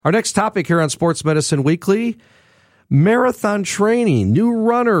Our next topic here on Sports Medicine Weekly, marathon training, new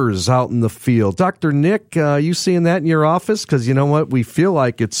runners out in the field. Dr. Nick, you seeing that in your office? Because you know what? We feel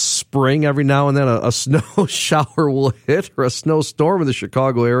like it's spring. Every now and then a snow shower will hit or a snowstorm in the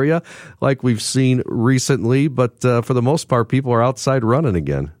Chicago area like we've seen recently. But for the most part, people are outside running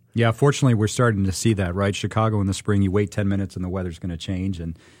again. Yeah, fortunately, we're starting to see that, right? Chicago in the spring, you wait 10 minutes and the weather's going to change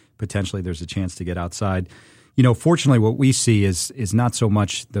and potentially there's a chance to get outside. You know, fortunately, what we see is not so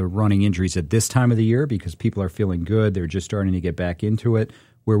much the running injuries at this time of the year because people are feeling good. They're just starting to get back into it.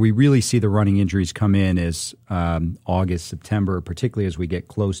 Where we really see the running injuries come in is August, September, particularly as we get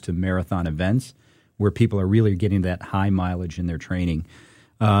close to marathon events where people are really getting that high mileage in their training.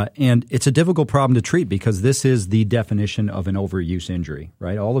 And it's a difficult problem to treat because this is the definition of an overuse injury,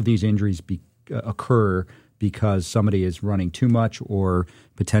 right? All of these injuries occur because somebody is running too much or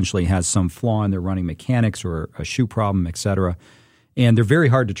potentially has some flaw in their running mechanics or a shoe problem, et cetera. And they're very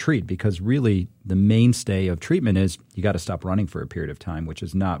hard to treat because really the mainstay of treatment is you got to stop running for a period of time, which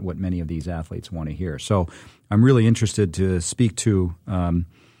is not what many of these athletes want to hear. So I'm really interested to speak to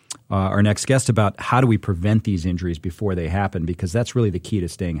our next guest about how do we prevent these injuries before they happen because that's really the key to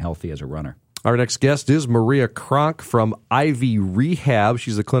staying healthy as a runner. Our next guest is Maria Kronk from Ivy Rehab.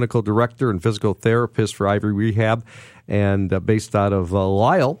 She's a clinical director and physical therapist for Ivy Rehab and based out of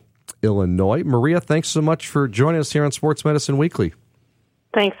Lisle, Illinois. Maria, thanks so much for joining us here on Sports Medicine Weekly.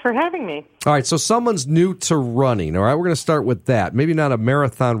 Thanks for having me. All right, so someone's new to running. All right, we're going to start with that. Maybe not a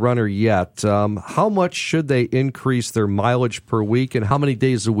marathon runner yet. How much should they increase their mileage per week, and how many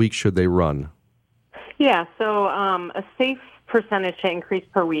days a week should they run? Yeah, so a safe percentage to increase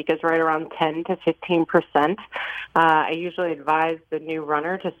per week is right around 10 to 15%. I usually advise the new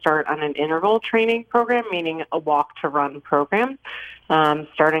runner to start on an interval training program, meaning a walk-to-run program,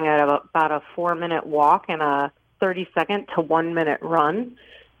 starting at about a 4-minute walk and a 30-second to 1-minute run.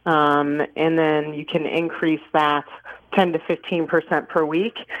 And then you can increase that 10 to 15% per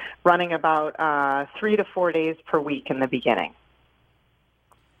week, running about 3 to 4 days per week in the beginning.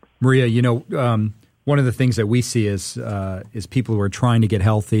 Maria, you know, one of the things that we see is people who are trying to get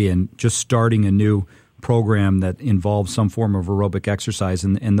healthy and just starting a new program that involves some form of aerobic exercise.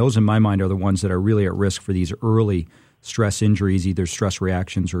 And those, in my mind, are the ones that are really at risk for these early stress injuries, either stress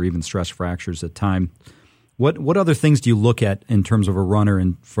reactions or even stress fractures at time. What other things do you look at in terms of a runner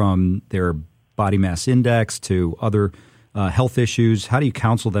and from their body mass index to other health issues? How do you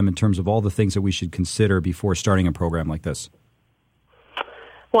counsel them in terms of all the things that we should consider before starting a program like this?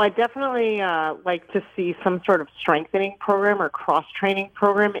 Well, I definitely like to see some sort of strengthening program or cross-training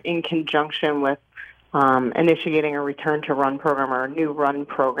program in conjunction with initiating a return to run program or a new run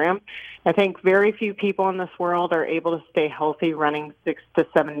program. I think very few people in this world are able to stay healthy running 6 to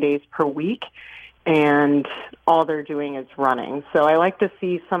 7 days per week, and all they're doing is running. So I like to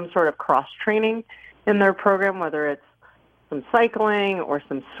see some sort of cross-training in their program, whether it's some cycling or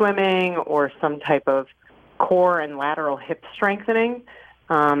some swimming or some type of core and lateral hip strengthening.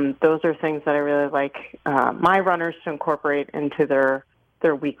 Those are things that I really like my runners to incorporate into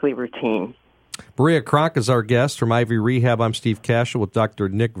their weekly routine. Maria Kronk is our guest from Ivy Rehab. I'm Steve Cashel with Dr.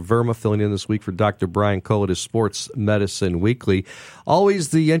 Nick Verma filling in this week for Dr. Brian Cole at his Sports Medicine Weekly.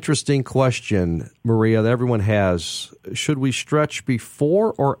 Always the interesting question, Maria, that everyone has. Should we stretch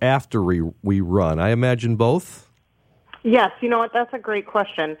before or after we run? I imagine both. Yes, you know what? That's a great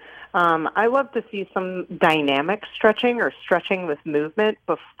question. I love to see some dynamic stretching or stretching with movement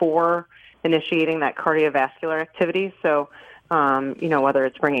before initiating that cardiovascular activity. So, you know, whether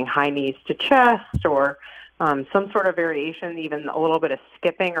it's bringing high knees to chest or some sort of variation, even a little bit of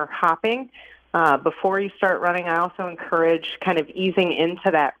skipping or hopping. Before you start running, I also encourage kind of easing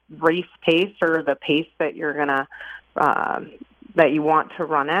into that race pace or the pace that you're gonna that you want to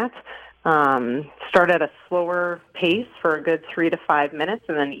run at. Start at a slower pace for a good 3 to 5 minutes,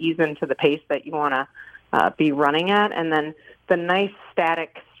 and then ease into the pace that you want to be running at. And then the nice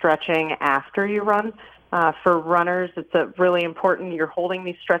static stretching after you run. For runners, it's really important you're holding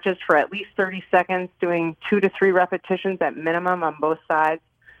these stretches for at least 30 seconds, doing 2 to 3 repetitions at minimum on both sides.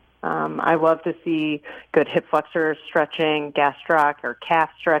 I love to see good hip flexor stretching, gastroc or calf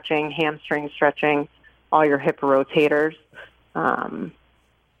stretching, hamstring stretching, all your hip rotators,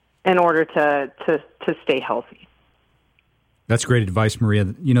 in order to stay healthy. That's great advice,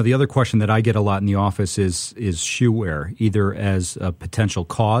 Maria. You know, the other question that I get a lot in the office is shoe wear, either as a potential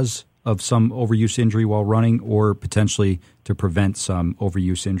cause of some overuse injury while running or potentially to prevent some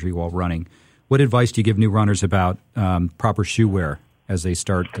overuse injury while running. What advice do you give new runners about proper shoe wear as they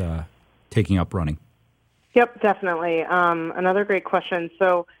start taking up running? Yep, definitely. Another great question.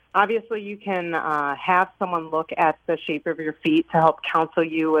 So obviously you can have someone look at the shape of your feet to help counsel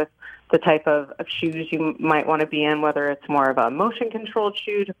you with the type of shoes you might want to be in, whether it's more of a motion-controlled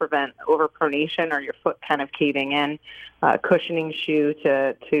shoe to prevent overpronation or your foot kind of caving in, cushioning shoe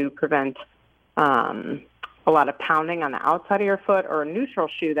to prevent a lot of pounding on the outside of your foot, or a neutral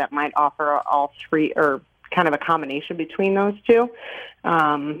shoe that might offer all three, or kind of a combination between those two.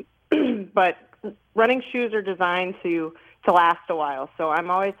 But running shoes are designed to last a while, so I'm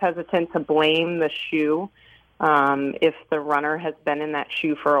always hesitant to blame the shoe if the runner has been in that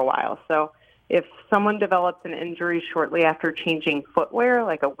shoe for a while. So if someone develops an injury shortly after changing footwear,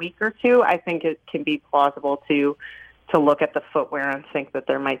 like a week or two, I think it can be plausible to look at the footwear and think that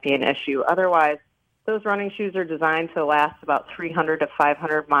there might be an issue. Otherwise, those running shoes are designed to last about 300 to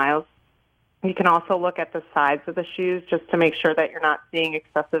 500 miles. You can also look at the sides of the shoes just to make sure that you're not seeing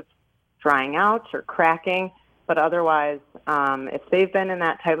excessive drying out or cracking. But otherwise, if they've been in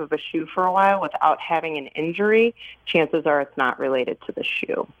that type of a shoe for a while without having an injury, chances are it's not related to the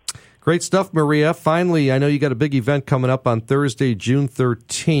shoe. Great stuff, Maria. Finally, I know you got a big event coming up on Thursday, June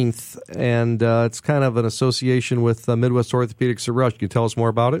 13th, and it's kind of an association with Midwest Orthopedics of Rush. Can you tell us more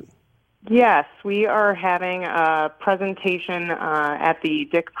about it? Yes, we are having a presentation at the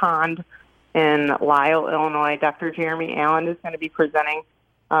Dick Pond in Lisle, Illinois. Dr. Jeremy Allen is going to be presenting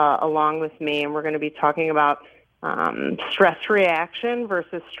along with me, and we're going to be talking about stress reaction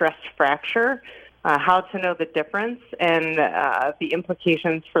versus stress fracture, how to know the difference, and the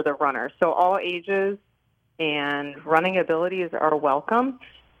implications for the runner. So all ages and running abilities are welcome,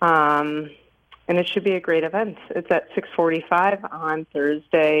 and it should be a great event. It's at 6:45 on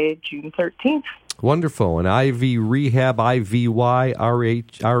Thursday, June 13th. Wonderful. And Ivy Rehab,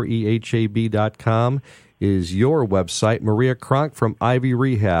 IVYREHAB.com is your website. Maria Cronk from Ivy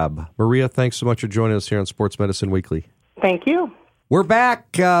Rehab. Maria, thanks so much for joining us here on Sports Medicine Weekly. Thank you. We're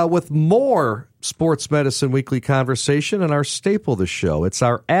back with more Sports Medicine Weekly conversation and our staple of the show. It's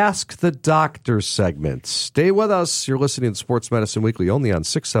our Ask the Doctor segment. Stay with us. You're listening to Sports Medicine Weekly only on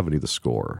 670 The Score.